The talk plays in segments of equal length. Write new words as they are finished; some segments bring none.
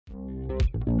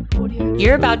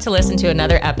You're about to listen to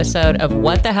another episode of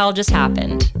What the Hell Just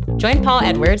Happened. Join Paul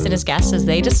Edwards and his guests as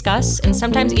they discuss and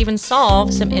sometimes even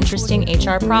solve some interesting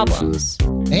HR problems.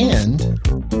 And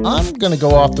I'm going to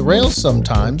go off the rails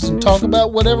sometimes and talk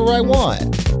about whatever I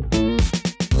want.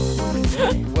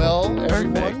 Well,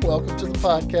 everyone, welcome to the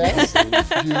podcast.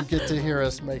 You get to hear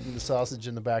us making the sausage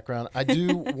in the background. I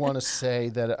do want to say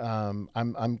that I'm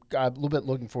a little bit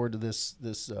looking forward to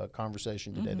this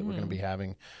conversation today that we're going to be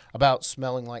having about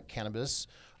smelling like cannabis.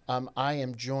 I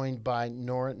am joined by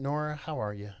Nora. Nora, how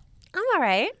are you? I'm all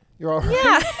right. You're all right?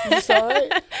 Yeah. You just all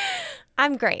right?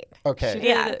 I'm great. Okay. She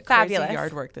did fabulous. crazy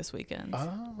yard work this weekend.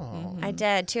 Oh. I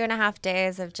did 2.5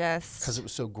 days of just. Because it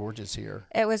was so gorgeous here.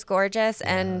 It was gorgeous,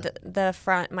 and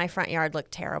my front yard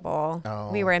looked terrible.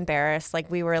 Oh. We were embarrassed, like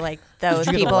we were like those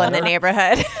you get a people in the letter?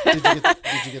 neighborhood. Did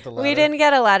you get the letter? We didn't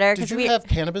get a letter Did because you we have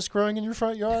cannabis growing in your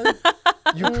front yard?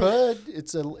 You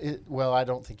could. Well, I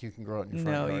don't think you can grow it in your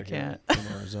front yard. No, you can't. Here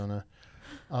in Arizona.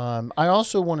 I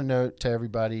also want to note to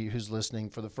everybody who's listening,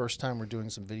 for the first time, we're doing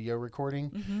some video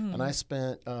recording, and I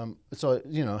spent had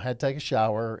to take a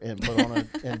shower and put on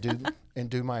and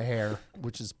do my hair,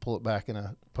 which is pull it back in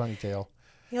a ponytail.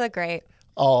 You look great.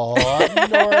 Oh,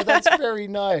 Nora, that's very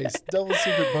nice. Double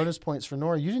secret bonus points for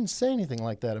Nora. You didn't say anything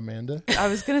like that, Amanda. I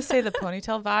was going to say the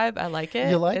ponytail vibe. I like it.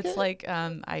 You like it's it? like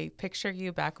I picture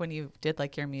you back when you did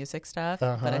like your music stuff,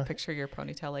 but I picture your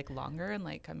ponytail like longer and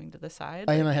like coming to the side.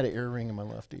 And I had an earring in my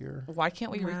left ear. Why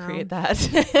can't we Wow. recreate that?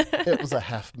 It was a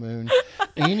half moon.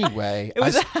 Anyway, It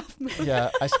was a half moon. Yeah,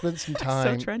 I spent some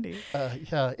time. So trendy.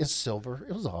 Yeah, it's silver.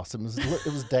 It was awesome. It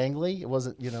was dangly. It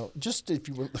wasn't, just if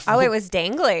you went. Oh, it was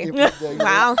dangly. It was dangly.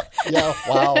 Wow. Yeah,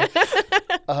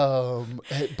 wow.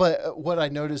 But what I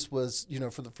noticed was,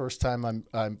 for the first time,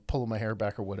 I'm pulling my hair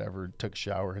back or whatever, took a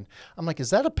shower, and I'm like,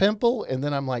 is that a pimple? And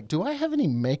then I'm like, do I have any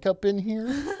makeup in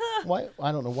here? Why?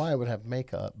 I don't know why I would have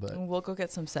makeup, but We'll go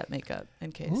get some set makeup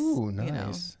in case. Ooh,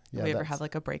 nice. Yeah, we ever have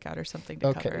like a breakout or something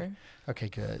to cover. Okay,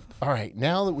 good. All right,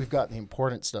 now that we've gotten the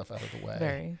important stuff out of the way.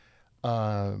 Very.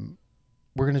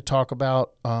 We're going to talk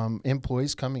about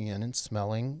employees coming in and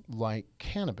smelling like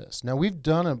cannabis. Now, we've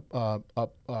done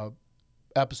a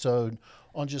episode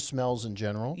on just smells in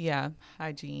general. Yeah,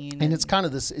 hygiene. And it's kind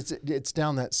of this, it's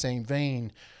down that same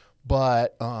vein.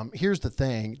 But here's the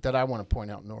thing that I want to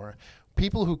point out, Nora.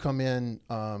 People who come in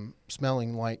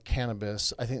smelling like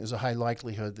cannabis, I think there's a high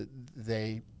likelihood that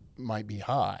they might be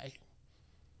high.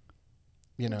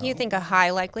 You think a high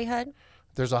likelihood?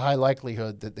 There's a high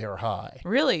likelihood that they're high.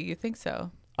 Really? You think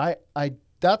so? I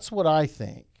that's what I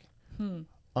think. And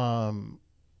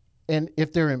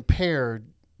if they're impaired,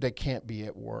 they can't be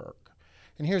at work.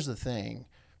 And here's the thing.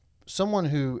 Someone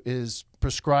who is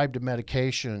prescribed a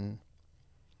medication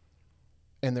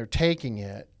and they're taking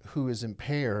it, who is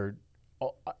impaired,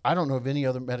 I don't know of any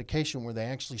other medication where they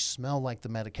actually smell like the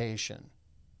medication,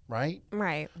 right?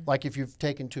 Right. Like if you've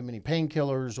taken too many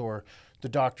painkillers or the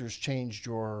doctor's changed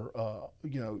your,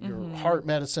 your heart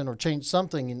medicine or changed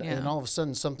something, and all of a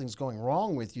sudden something's going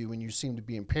wrong with you, and you seem to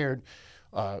be impaired.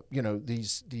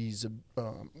 These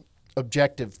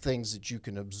objective things that you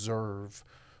can observe,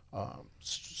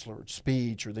 slurred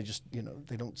speech, or they just,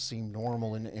 they don't seem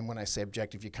normal. And when I say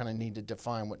objective, you kind of need to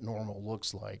define what normal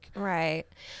looks like. Right.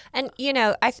 And,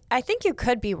 I think you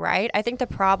could be right. I think the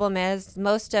problem is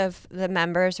most of the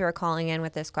members who are calling in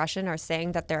with this question are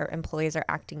saying that their employees are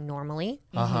acting normally.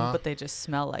 But they just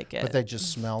smell like it. But they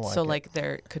just smell like it. So like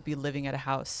they could be living at a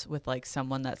house with like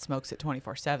someone that smokes it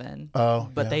 24/7. Oh,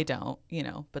 but yeah. they don't,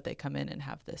 but they come in and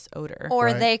have this odor. Or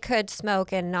Right. they could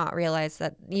smoke and not realize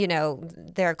that,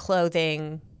 their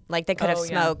clothing, like they could have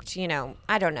smoked,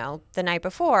 I don't know, the night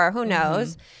before, who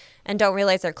knows, and don't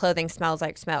realize their clothing smells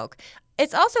like smoke.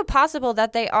 It's also possible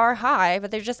that they are high, but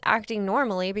they're just acting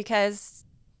normally because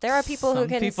there are people who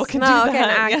can people can smoke do and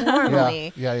that, act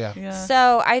normally. Yeah.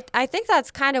 So I think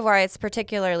that's kind of why it's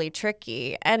particularly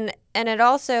tricky. And it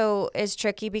also is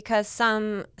tricky because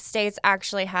some states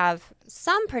actually have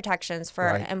some protections for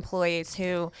Right. employees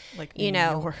who, like New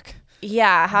York.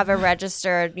 Yeah, have a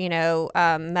registered, medical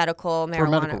marijuana,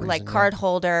 medical reason, like yeah. card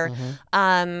holder.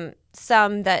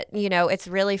 Some that, it's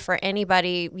really for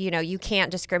anybody, you can't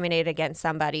discriminate against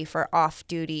somebody for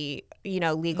off-duty,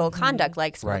 legal conduct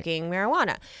like smoking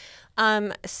marijuana.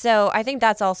 So I think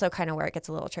that's also kind of where it gets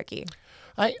a little tricky.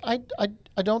 I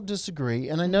don't disagree,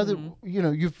 and I know that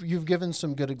you've given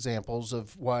some good examples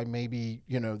of why maybe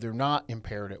they're not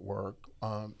impaired at work.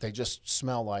 They just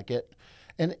smell like it,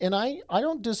 and I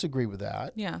don't disagree with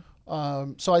that. Yeah.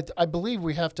 So I believe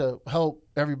we have to help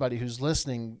everybody who's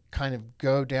listening kind of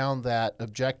go down that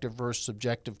objective versus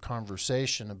subjective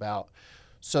conversation about.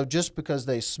 So just because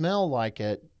they smell like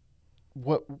it,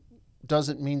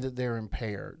 doesn't mean that they're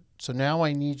impaired. So now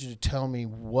I need you to tell me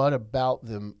what about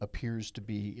them appears to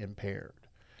be impaired.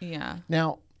 Yeah.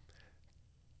 Now,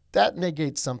 that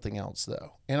negates something else,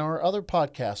 though. In our other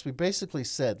podcast, we basically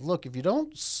said, look, if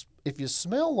you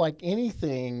smell like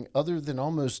anything other than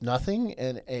almost nothing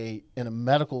in a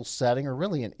medical setting, or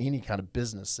really in any kind of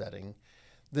business setting,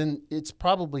 then it's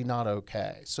probably not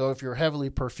okay. So if you're heavily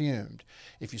perfumed,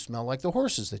 if you smell like the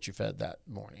horses that you fed that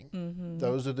morning,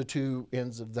 those are the two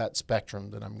ends of that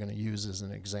spectrum that I'm going to use as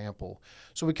an example.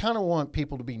 So we kind of want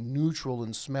people to be neutral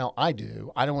in smell. I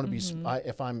do. I don't want to be,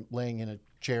 if I'm laying in a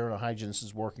chair and a hygienist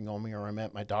is working on me, or I'm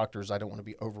at my doctor's, I don't want to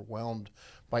be overwhelmed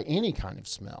by any kind of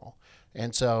smell.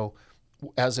 And so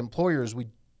as employers, we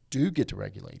do get to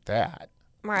regulate that.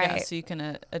 Right. Yeah, so you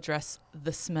can address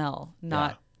the smell,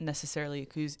 not necessarily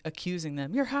accusing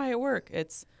them, you're high at work.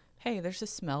 It's, hey, there's a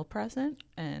smell present,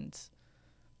 and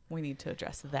we need to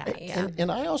address that.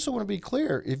 And I also want to be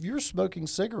clear, if you're smoking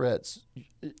cigarettes,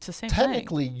 it's the same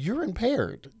technically thing. You're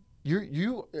impaired.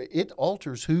 It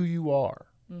alters who you are.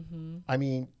 I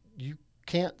mean, you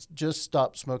can't just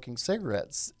stop smoking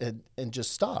cigarettes and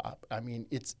just stop. I mean,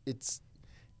 it's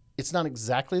not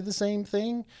exactly the same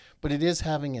thing, but it is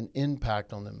having an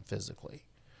impact on them physically.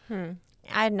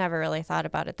 I'd never really thought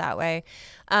about it that way.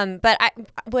 But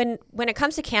when it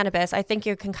comes to cannabis, I think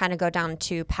you can kind of go down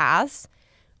two paths.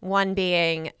 One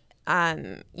being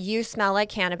you smell like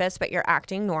cannabis, but you're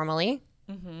acting normally.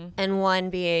 And one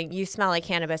being you smell like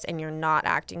cannabis and you're not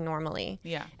acting normally.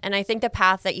 Yeah. And I think the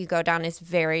path that you go down is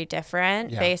very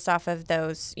different based off of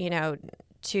those,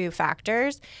 two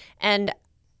factors. And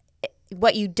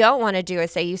what you don't want to do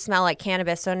is say you smell like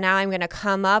cannabis, so now I'm going to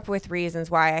come up with reasons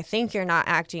why I think you're not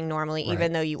acting normally,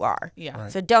 even though you are. Yeah.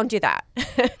 So don't do that.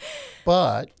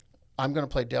 But I'm going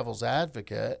to play devil's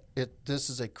advocate. This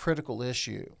is a critical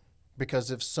issue,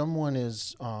 because if someone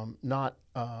is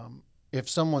if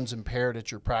someone's impaired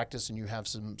at your practice and you have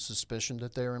some suspicion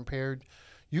that they're impaired,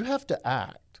 you have to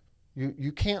act.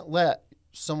 You can't let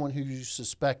someone who you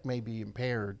suspect may be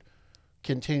impaired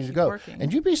continue to go. Working.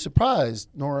 And you'd be surprised,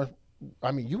 Nora.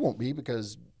 I mean, you won't be,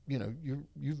 because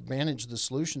you've managed the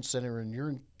Solution Center and you're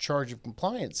in charge of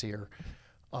compliance here.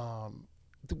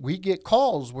 We get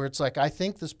calls where it's like, I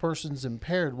think this person's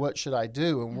impaired. What should I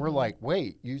do? And we're like,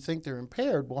 wait, you think they're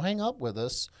impaired? Well, hang up with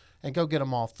us and go get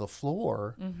them off the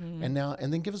floor, and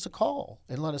then give us a call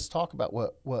and let us talk about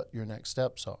what your next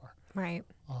steps are. Right.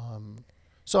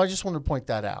 So I just wanted to point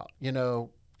that out.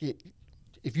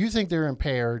 If you think they're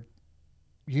impaired,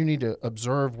 you need to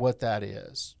observe what that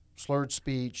is. Slurred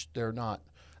speech, they're not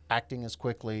acting as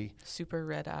quickly. Super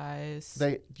red eyes.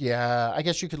 I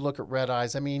guess you could look at red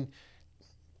eyes. I mean,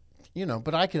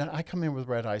 but I come in with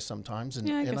red eyes sometimes,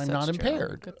 and I'm not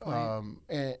impaired. Good point.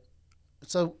 And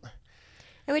so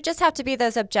it would just have to be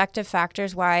those objective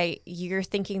factors why you're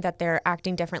thinking that they're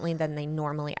acting differently than they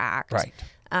normally act. Right.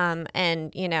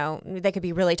 And they could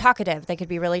be really talkative. They could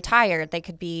be really tired. They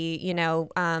could be,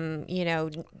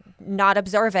 not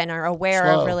observant or aware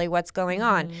Slow. of really what's going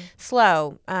on.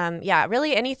 Slow.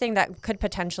 Really anything that could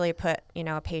potentially put,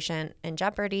 a patient in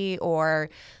jeopardy, or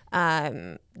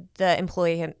the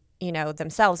employee,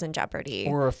 themselves in jeopardy.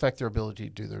 Or affect their ability to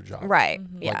do their job. Right.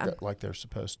 Like they're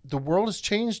supposed to. The world has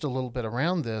changed a little bit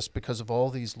around this because of all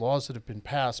these laws that have been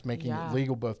passed, making it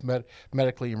legal both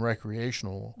medically and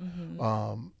recreational.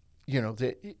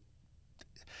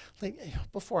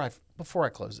 Before I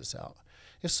close this out,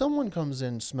 if someone comes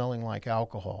in smelling like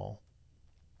alcohol,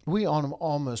 we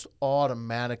almost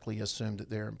automatically assume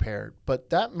that they're impaired, but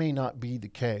that may not be the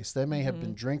case. They may have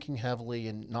been drinking heavily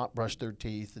and not brushed their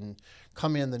teeth and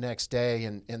come in the next day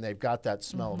and they've got that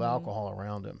smell of alcohol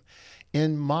around them.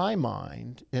 In my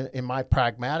mind, in my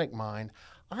pragmatic mind,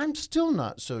 I'm still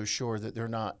not so sure that they're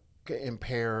not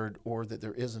impaired or that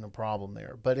there isn't a problem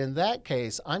there. But in that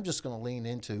case, I'm just going to lean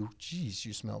into, geez,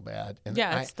 you smell bad. And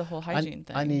it's the whole hygiene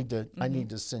thing. I need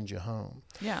to send you home.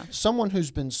 Yeah. Someone who's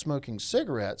been smoking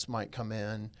cigarettes might come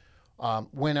in,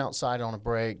 went outside on a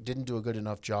break, didn't do a good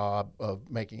enough job of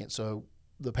making it so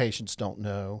the patients don't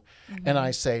know. And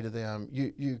I say to them,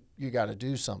 you got to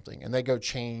do something. And they go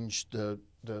change the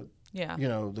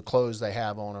clothes they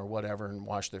have on or whatever, and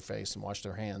wash their face and wash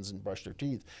their hands and brush their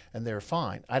teeth, and they're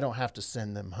fine. I don't have to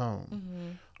send them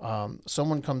home.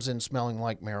 Someone comes in smelling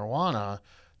like marijuana.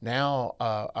 Now,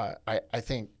 I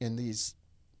think in these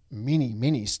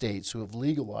many states who have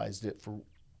legalized it for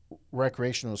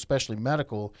recreational, especially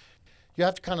medical, you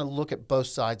have to kind of look at both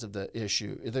sides of the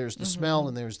issue. There's the smell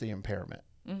and there's the impairment,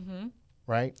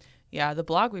 right? Yeah, the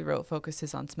blog we wrote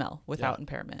focuses on smell without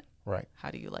impairment. Right.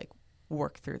 How do you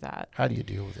work through that. How do you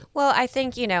deal with it? Well, I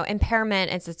think,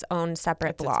 impairment is its own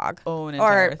separate blog. Its own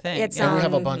entire thing. Its Yeah, own, we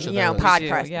have a bunch of those.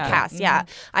 podcast. Yeah. Yeah.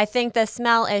 I think the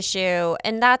smell issue,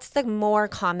 and that's the more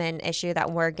common issue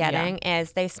that we're getting,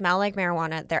 is they smell like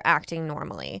marijuana, they're acting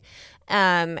normally.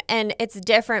 And it's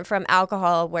different from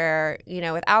alcohol where,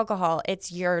 with alcohol, it's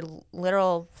your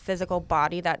literal physical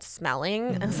body that's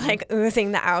smelling. It's like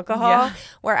oozing the alcohol. Yeah.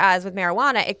 Whereas with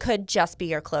marijuana, it could just be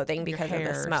your clothing because of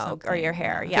the smoke or your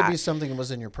hair. It could be something that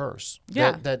was in your purse.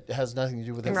 Yeah. That has nothing to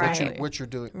do with it. Right. What you're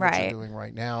doing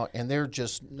right now. And they're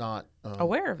just not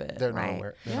aware of it. They're not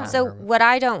aware. So what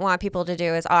I don't want people to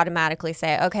do is automatically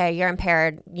say, okay, you're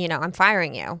impaired, I'm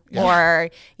firing you. Or,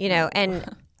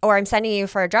 or I'm sending you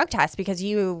for a drug test because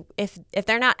if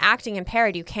they're not acting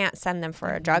impaired, you can't send them for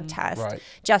a drug test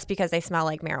just because they smell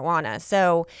like marijuana.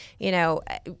 So,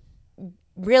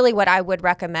 really what I would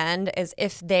recommend is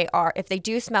if they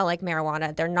do smell like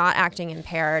marijuana, they're not acting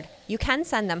impaired, you can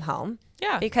send them home.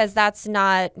 Yeah. Because that's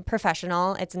not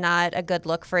professional. It's not a good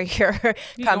look for your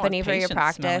company, for your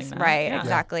practice. Right, yeah.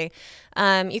 Exactly.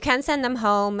 You can send them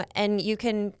home and you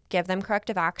can give them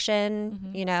corrective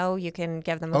action. You can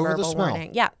give them a over verbal the smell.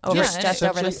 warning. Yeah, just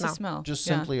over the smell. Just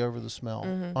simply over the smell.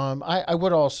 I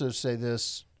would also say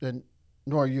this, and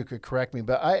Nora, you could correct me,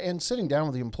 but in sitting down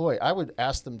with the employee, I would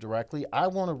ask them directly, I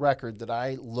want a record that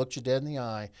I looked you dead in the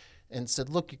eye and said,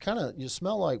 look, you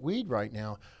smell like weed right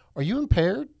now. Are you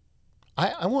impaired?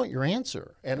 I want your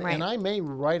answer. And I may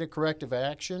write a corrective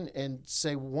action and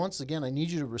say, once again, I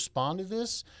need you to respond to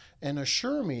this and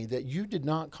assure me that you did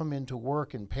not come into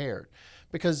work impaired.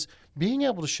 Because being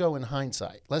able to show in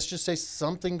hindsight, let's just say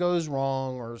something goes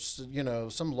wrong or,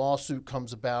 some lawsuit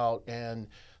comes about and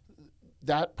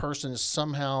that person is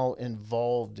somehow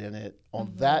involved in it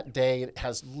on that day. It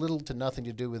has little to nothing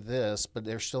to do with this, but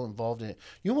they're still involved in it.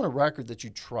 You want a record that you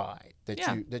tried,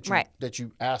 that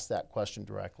you asked that question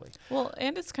directly. Well,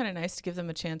 and it's kind of nice to give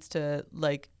them a chance to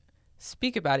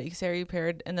speak about it. You can say, are you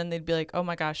impaired? And then they'd be like, oh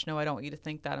my gosh, no, I don't want you to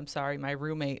think that. I'm sorry. My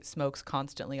roommate smokes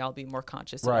constantly. I'll be more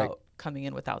conscious about coming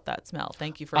in without that smell.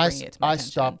 Thank you for bringing it to my attention.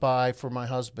 I stopped by for my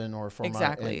husband or for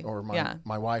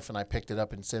my wife, and I picked it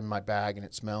up and it's in my bag and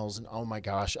it smells. And oh my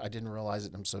gosh, I didn't realize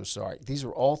it. I'm so sorry. These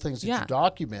are all things that you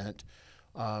document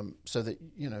so that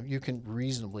you can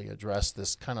reasonably address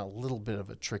this kind of little bit of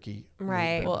a tricky.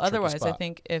 Right. Well, otherwise, I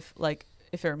think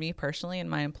if it were me personally and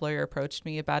my employer approached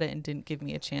me about it and didn't give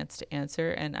me a chance to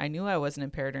answer and I knew I wasn't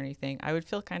impaired or anything, I would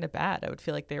feel kind of bad. I would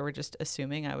feel like they were just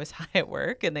assuming I was high at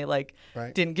work and they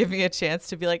didn't give me a chance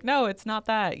to be like, no, it's not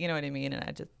that. You know what I mean?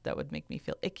 And that would make me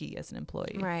feel icky as an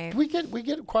employee. Right. We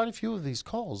get quite a few of these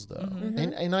calls though.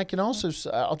 And I can also,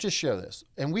 I'll just share this,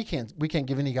 and we can't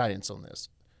give any guidance on this.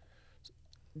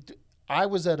 I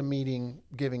was at a meeting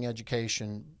giving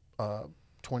education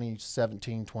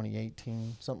 2017,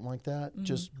 2018, something like that,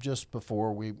 just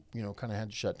before we, kind of had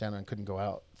to shut down and couldn't go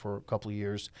out for a couple of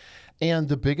years. And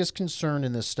the biggest concern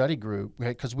in this study group,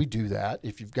 because we do that,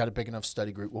 if you've got a big enough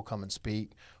study group, we'll come and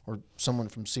speak, or someone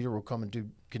from Cedar will come and do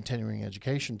continuing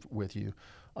education with you.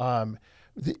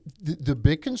 The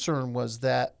big concern was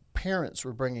that parents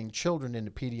were bringing children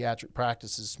into pediatric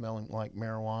practices smelling like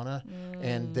marijuana,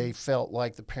 and they felt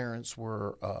like the parents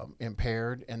were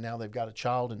impaired, and now they've got a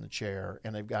child in the chair,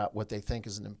 and they've got what they think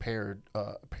is an impaired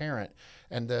parent.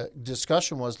 And the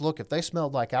discussion was, look, if they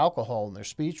smelled like alcohol and their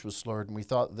speech was slurred and we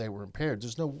thought they were impaired,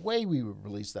 there's no way we would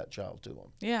release that child to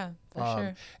them. Yeah, for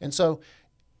sure. And so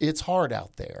it's hard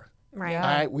out there. Right.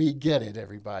 Yeah. We get it,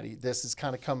 everybody. This is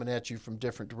kind of coming at you from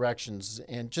different directions.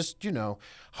 And just,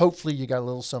 hopefully you got a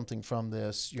little something from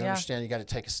this. You understand you got to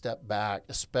take a step back,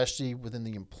 especially within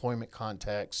the employment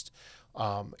context,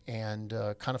 and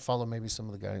kind of follow maybe some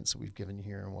of the guidance that we've given you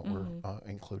here and what we're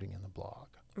including in the blog.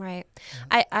 Right.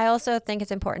 I also think it's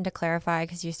important to clarify,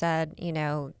 because you said,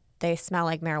 they smell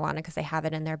like marijuana because they have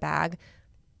it in their bag.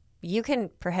 You can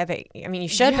prohibit, you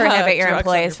should prohibit your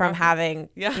employees from having,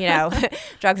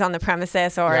 drugs on the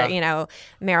premises or,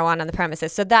 marijuana on the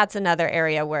premises. So that's another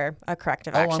area where a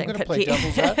corrective action could be. I'm going to play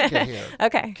devil's advocate here.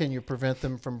 Okay. Can you prevent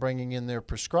them from bringing in their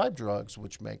prescribed drugs,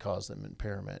 which may cause them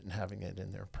impairment, and having it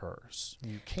in their purse?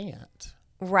 You can't.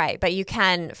 Right. But you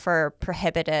can for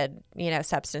prohibited,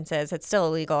 substances. It's still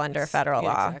illegal under federal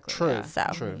law. Exactly. True. Yeah. So.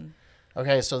 True.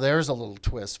 Okay, so there's a little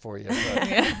twist for you.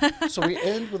 So we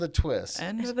end with a twist.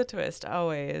 End with a twist,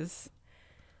 always.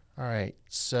 All right.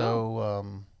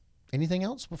 So anything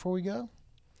else before we go?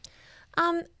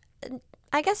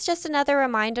 I guess just another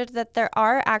reminder that there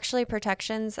are actually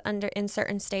protections in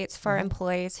certain states for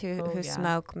employees who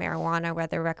smoke marijuana,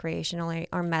 whether recreationally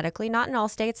or medically. Not in all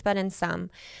states, but in some.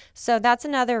 So that's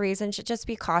another reason to just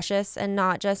be cautious and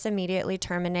not just immediately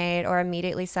terminate or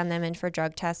immediately send them in for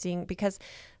drug testing, because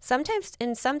sometimes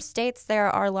in some states there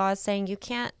are laws saying you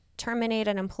can't terminate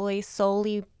an employee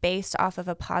solely based off of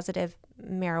a positive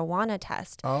marijuana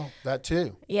test. Oh, that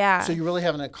too. Yeah. So you really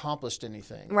haven't accomplished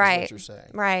anything, right. is what you're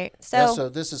saying. Right. So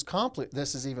this is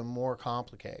This is even more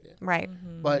complicated. Right.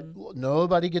 But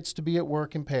nobody gets to be at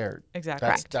work impaired. Exactly.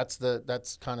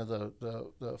 That's kind of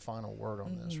the final word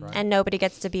on this, right? And nobody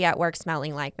gets to be at work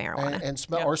smelling like marijuana. And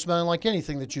or smelling like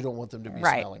anything that you don't want them to be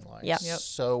smelling like. Yep.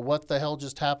 So what the hell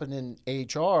just happened in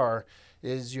HR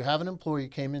is you have an employee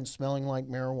came in smelling like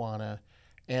marijuana,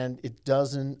 and it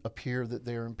doesn't appear that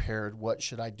they're impaired. What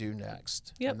should I do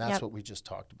next? Yep. And that's what we just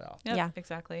talked about. Yep, yeah,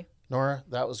 exactly. Nora,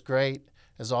 that was great.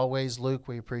 As always, Luke,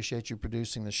 we appreciate you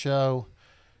producing the show.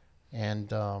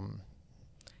 And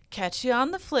catch you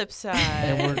on the flip side.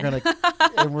 and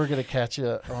we're gonna catch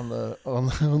you on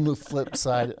the flip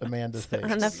side, Amanda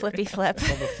thinks. On the flippy flip.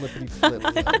 On the flippity flip.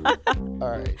 All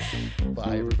right.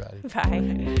 Bye, everybody.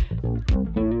 Bye.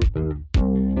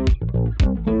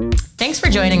 Thanks for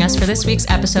joining us for this week's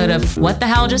episode of What the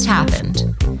Hell Just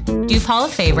Happened. Do Paul a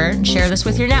favor and share this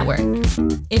with your network.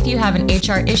 If you have an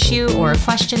HR issue or a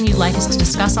question you'd like us to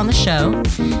discuss on the show,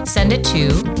 send it to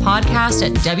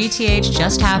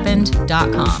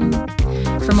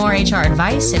podcast@wthjusthappened.com. For more HR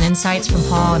advice and insights from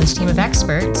Paul and his team of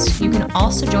experts, you can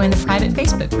also join the private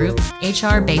Facebook group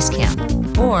HR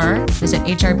Basecamp or visit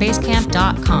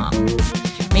hrbasecamp.com.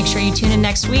 Make sure you tune in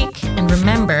next week, and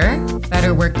remember,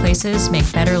 better workplaces make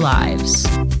better lives.